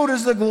so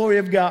does the glory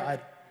of God.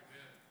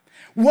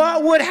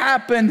 What would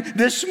happen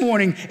this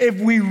morning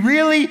if we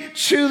really,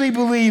 truly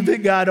believed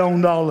that God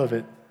owned all of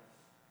it?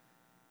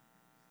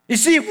 You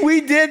see, if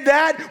we did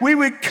that, we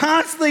would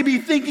constantly be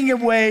thinking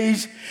of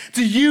ways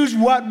to use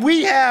what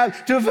we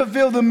have to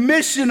fulfill the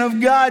mission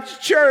of God's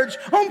church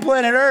on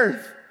planet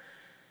Earth.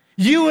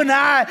 You and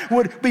I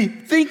would be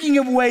thinking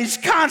of ways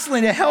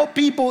constantly to help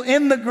people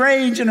in the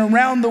Grange and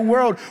around the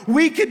world.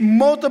 We could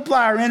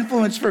multiply our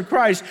influence for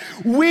Christ.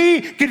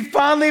 We could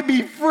finally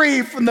be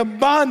free from the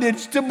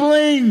bondage to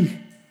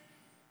bling.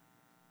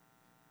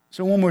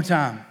 So one more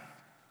time,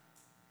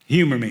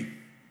 humor me.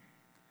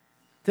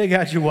 Take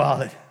out your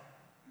wallet.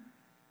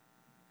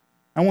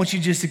 I want you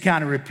just to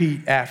kind of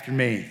repeat after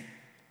me.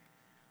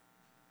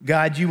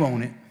 God, you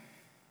own it.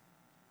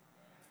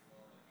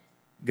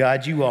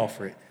 God, you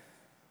offer it.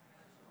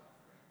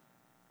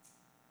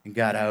 And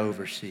God, I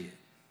oversee it.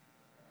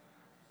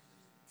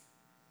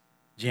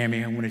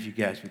 Jeremy, I wonder if you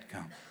guys would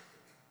come.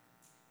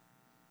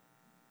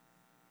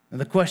 Now,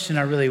 the question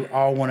I really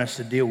all want us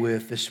to deal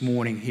with this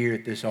morning here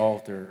at this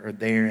altar or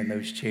there in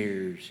those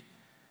chairs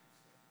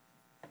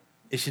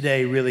is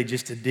today really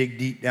just to dig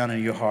deep down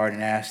into your heart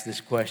and ask this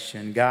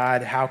question.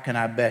 God, how can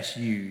I best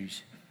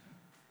use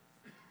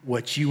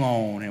what you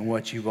own and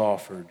what you've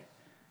offered?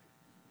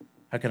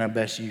 How can I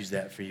best use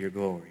that for your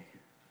glory?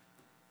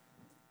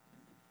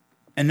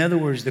 In other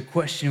words, the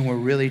question we're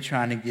really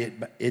trying to get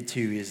it to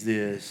is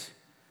this.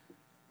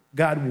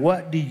 God,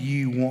 what do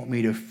you want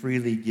me to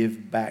freely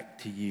give back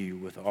to you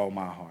with all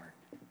my heart?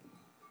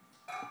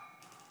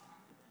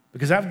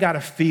 Because I've got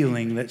a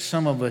feeling that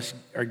some of us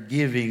are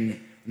giving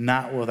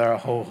not with our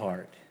whole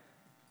heart.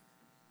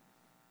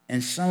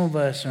 And some of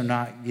us are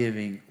not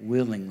giving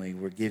willingly,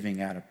 we're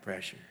giving out of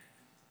pressure.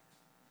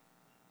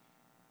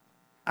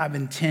 I've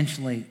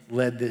intentionally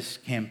led this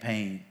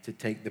campaign to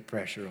take the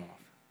pressure off.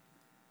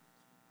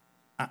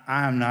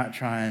 I am not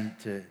trying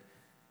to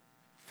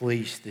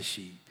fleece the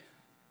sheep.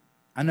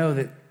 I know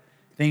that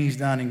things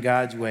done in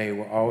God's way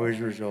will always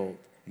result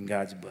in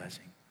God's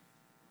blessing.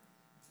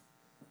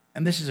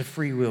 And this is a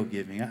free will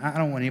giving. I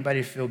don't want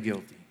anybody to feel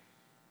guilty.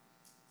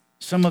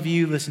 Some of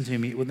you, listen to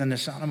me, within the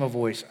sound of my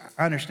voice,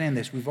 I understand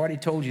this. We've already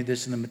told you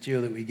this in the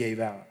material that we gave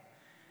out.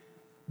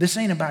 This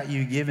ain't about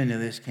you giving to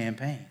this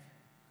campaign.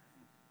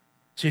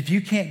 So if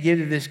you can't give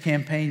to this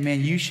campaign,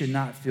 man, you should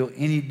not feel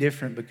any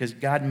different because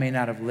God may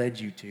not have led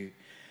you to.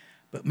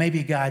 But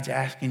maybe God's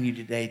asking you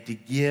today to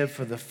give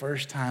for the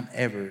first time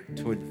ever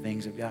toward the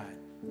things of God.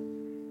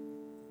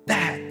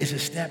 That is a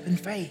step in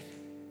faith.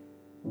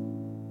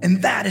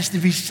 And that is to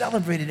be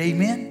celebrated,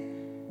 amen?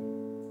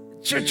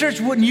 Church,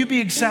 wouldn't you be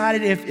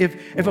excited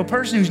if a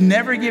person who's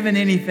never given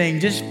anything,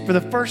 just for the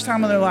first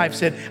time in their life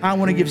said, I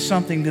want to give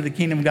something to the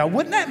kingdom of God?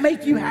 Wouldn't that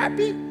make you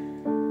happy?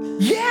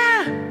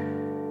 Yeah.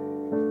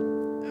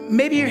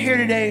 Maybe you're here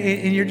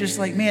today and you're just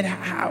like, man,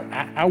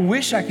 I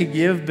wish I could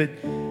give, but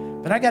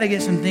I got to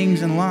get some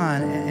things in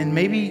line. And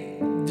maybe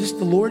just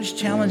the Lord's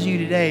challenging you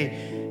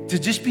today to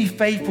just be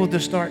faithful to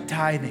start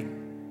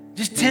tithing.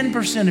 Just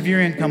 10% of your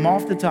income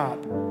off the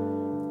top,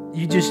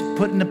 you just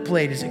put in the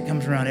plate as it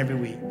comes around every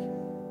week.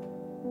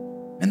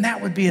 And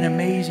that would be an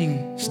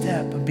amazing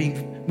step of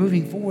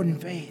moving forward in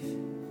faith.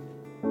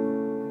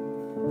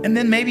 And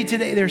then maybe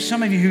today there's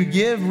some of you who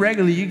give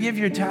regularly, you give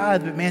your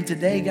tithe, but man,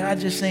 today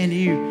God's just saying to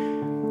you,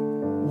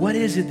 what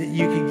is it that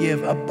you can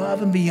give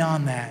above and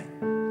beyond that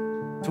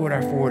toward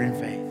our forward in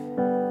faith?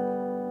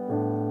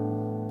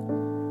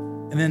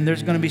 And then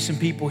there's going to be some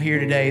people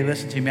here today,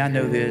 listen to me, I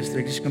know this,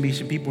 there's just going to be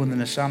some people within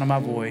the sound of my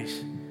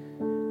voice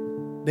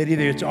that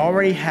either it's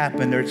already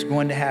happened or it's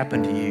going to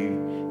happen to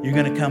you. You're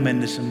going to come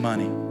into some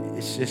money.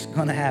 It's just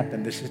going to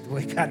happen. This is the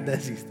way God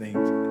does these things.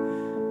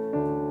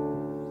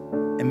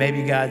 And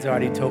maybe God's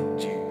already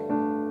told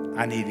you,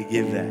 I need to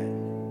give that.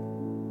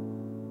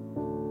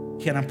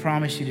 Can I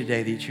promise you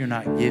today that you're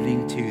not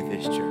giving to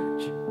this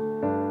church?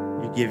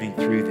 You're giving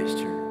through this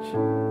church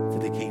to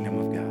the kingdom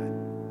of God.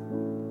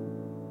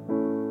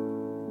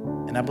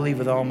 And I believe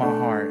with all my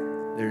heart,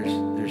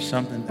 there's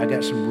something, I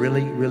got some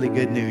really, really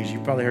good news.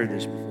 You've probably heard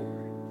this before.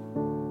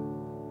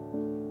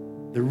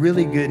 The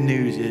really good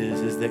news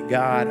is that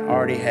God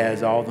already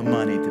has all the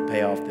money to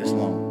pay off this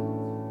loan.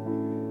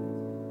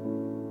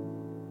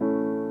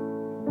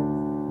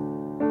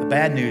 The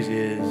bad news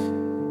is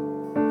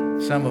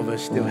some of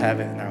us still have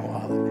it in our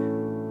wallet.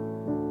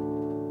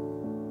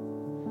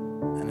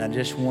 And I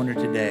just wonder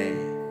today,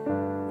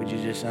 would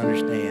you just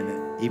understand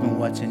that even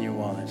what's in your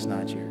wallet is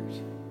not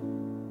yours?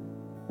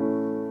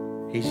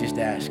 He's just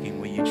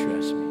asking, will you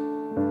trust me?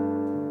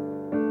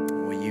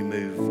 Will you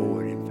move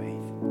forward in faith?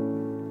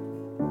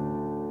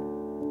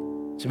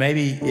 So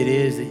maybe it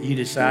is that you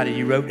decided,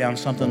 you wrote down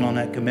something on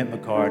that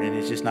commitment card and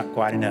it's just not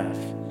quite enough.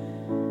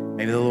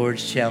 Maybe the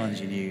Lord's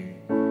challenging you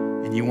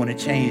and you want to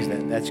change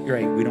that. That's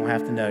great. We don't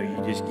have to know. You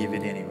just give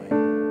it anyway.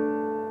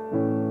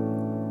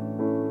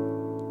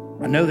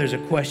 I know there's a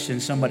question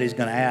somebody's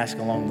going to ask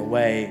along the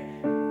way.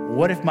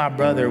 What if my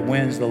brother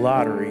wins the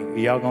lottery? Are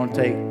y'all going to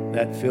take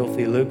that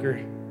filthy lucre?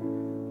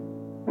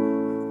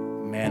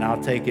 Man,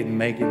 I'll take it and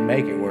make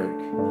it work.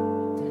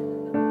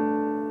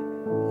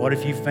 What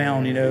if you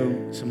found,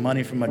 some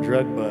money from a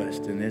drug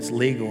bust and it's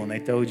legal and they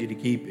told you to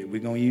keep it? We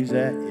gonna use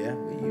that? Yeah,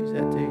 we use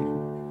that too.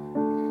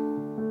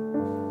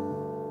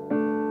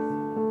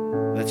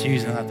 That's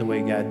usually not the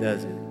way God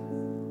does it,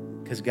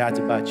 because God's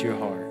about your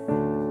heart.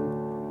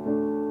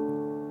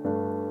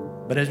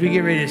 But as we get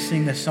ready to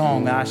sing the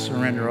song, I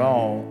Surrender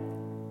All,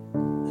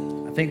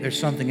 I think there's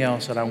something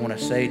else that I want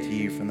to say to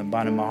you from the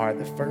bottom of my heart.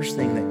 The first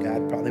thing that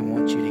God probably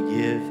wants you to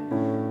give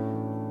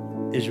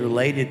is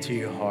related to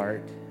your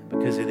heart,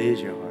 because it is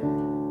your heart.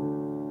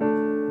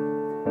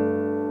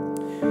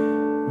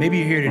 Maybe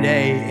you're here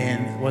today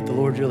and what the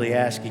Lord's really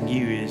asking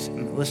you is,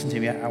 listen to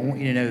me, I want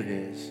you to know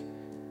this.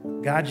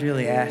 God's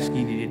really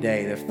asking you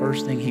today, the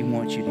first thing he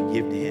wants you to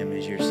give to him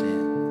is your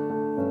sin.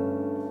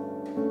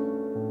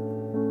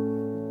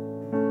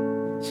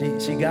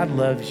 See, God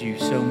loves you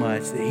so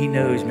much that he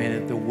knows, man,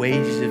 that the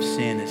wages of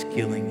sin is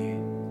killing you.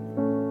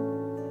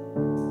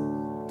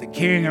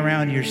 Carrying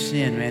around your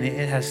sin, man,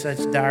 it has such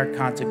dire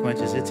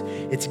consequences.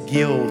 It's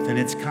guilt and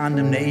it's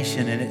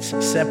condemnation and it's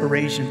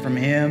separation from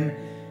him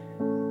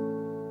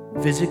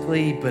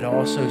physically, but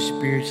also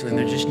spiritually. And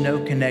there's just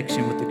no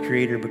connection with the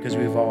Creator because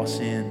we've all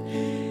sinned.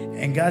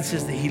 And God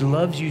says that he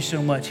loves you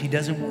so much, he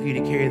doesn't want you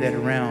to carry that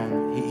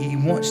around. He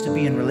wants to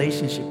be in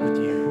relationship with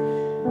you.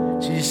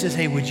 So he just says,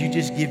 hey, would you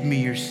just give me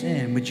your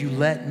sin? Would you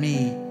let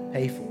me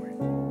pay for it?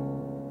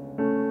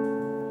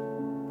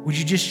 Would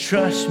you just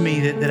trust me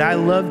that I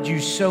loved you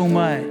so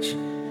much,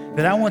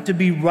 that I want to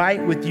be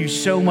right with you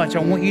so much. I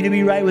want you to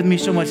be right with me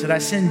so much that I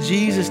sent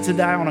Jesus to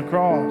die on a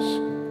cross.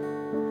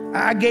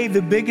 I gave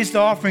the biggest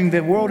offering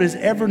the world has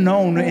ever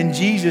known in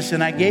Jesus,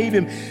 and I gave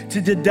him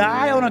to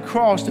die on a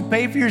cross, to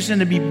pay for your sin,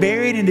 to be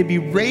buried and to be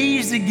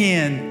raised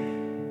again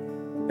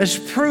as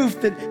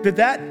proof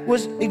that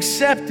was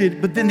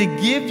accepted, but then to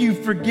give you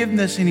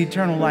forgiveness and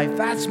eternal life.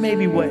 That's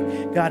maybe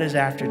what God is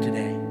after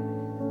today.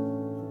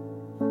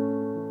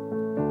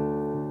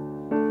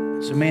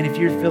 So man, if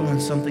you're feeling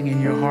something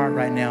in your heart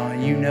right now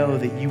and you know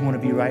that you want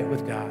to be right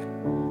with God,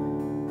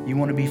 you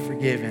want to be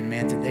forgiven,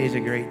 man, today's a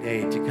great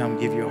day to come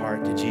give your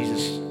heart to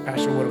Jesus.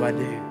 Pastor, what do I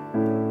do?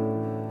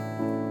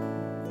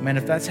 Man,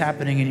 if that's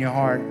happening in your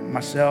heart,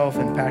 myself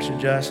and Pastor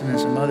Justin and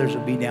some others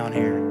will be down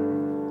here.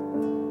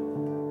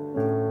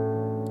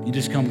 You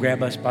just come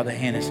grab us by the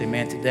hand and say,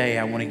 man, today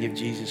I want to give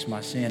Jesus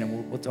my sin,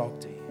 and we'll talk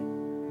to you.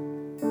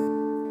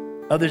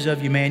 Others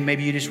of you, man,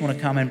 maybe you just want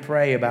to come and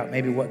pray about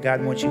maybe what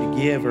God wants you to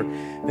give, or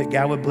that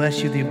God would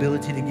bless you the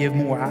ability to give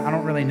more. I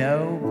don't really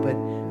know, but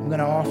I'm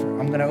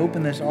going to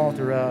open this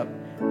altar up.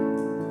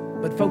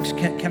 But folks,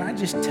 can I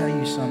just tell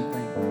you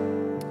something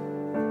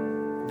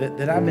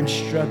that I've been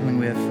struggling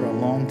with for a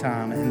long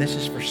time, and this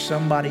is for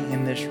somebody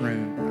in this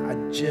room. I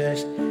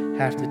just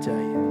have to tell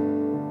you.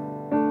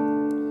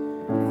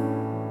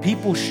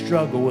 People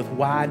struggle with,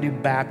 why do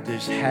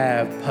Baptists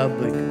have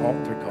public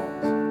altar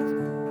calls?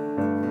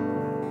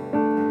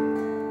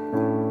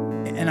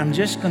 And I'm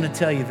just going to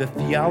tell you, the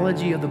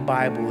theology of the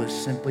Bible is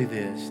simply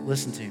this.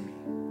 Listen to me.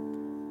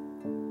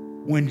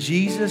 When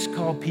Jesus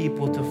called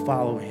people to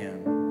follow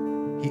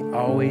him, he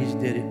always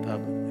did it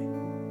publicly.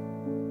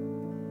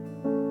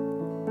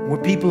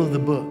 We're people of the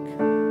book.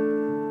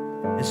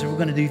 And so we're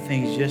going to do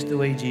things just the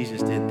way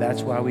Jesus did.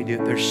 That's why we do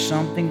it. There's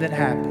something that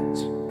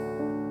happens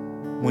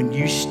when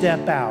you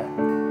step out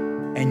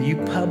and you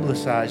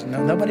publicize.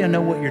 Nobody will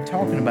know what you're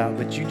talking about,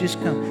 but you just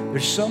come.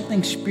 There's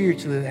something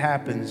spiritual that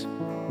happens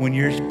when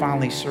you're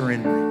finally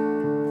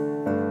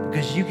surrendering,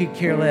 because you could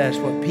care less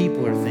what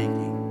people are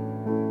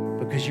thinking,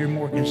 because you're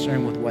more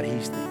concerned with what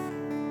he's thinking.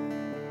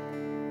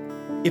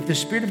 If the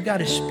Spirit of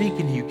God is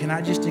speaking to you, can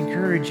I just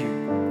encourage you?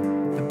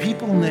 The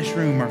people in this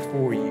room are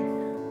for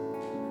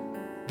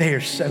you. They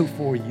are so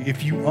for you.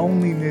 If you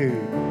only knew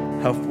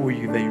how for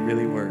you they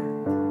really were,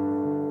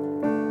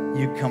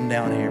 you'd come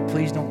down here.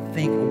 Please don't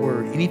think a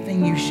word.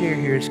 Anything you share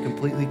here is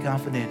completely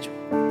confidential.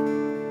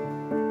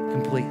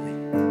 Completely.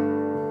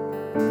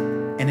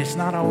 And it's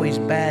not always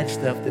bad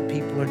stuff that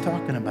people are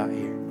talking about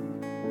here.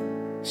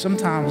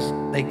 Sometimes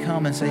they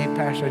come and say, hey,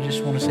 Pastor, I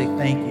just want to say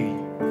thank you.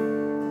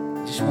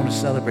 I just want to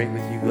celebrate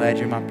with you. Glad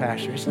you're my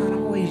pastor. It's not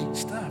always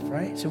stuff,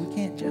 right? So we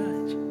can't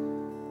judge.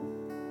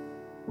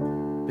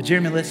 But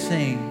Jeremy, let's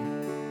sing.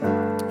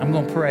 I'm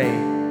going to pray.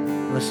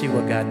 Let's see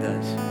what God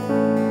does.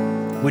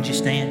 Would you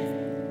stand?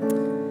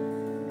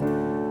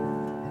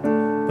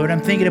 Lord,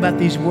 I'm thinking about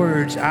these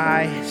words,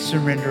 I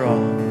surrender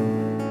all.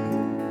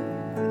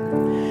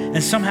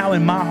 And somehow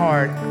in my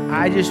heart,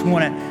 I just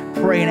want to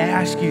pray and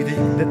ask you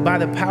that by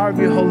the power of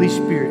your Holy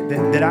Spirit,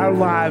 that our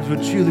lives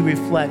would truly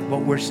reflect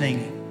what we're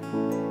singing.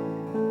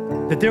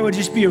 That there would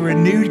just be a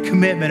renewed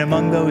commitment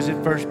among those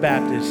at First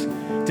Baptist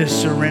to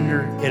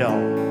surrender it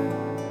all.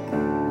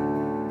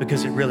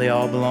 Because it really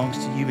all belongs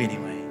to you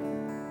anyway.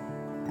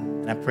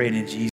 And I pray it in Jesus' name.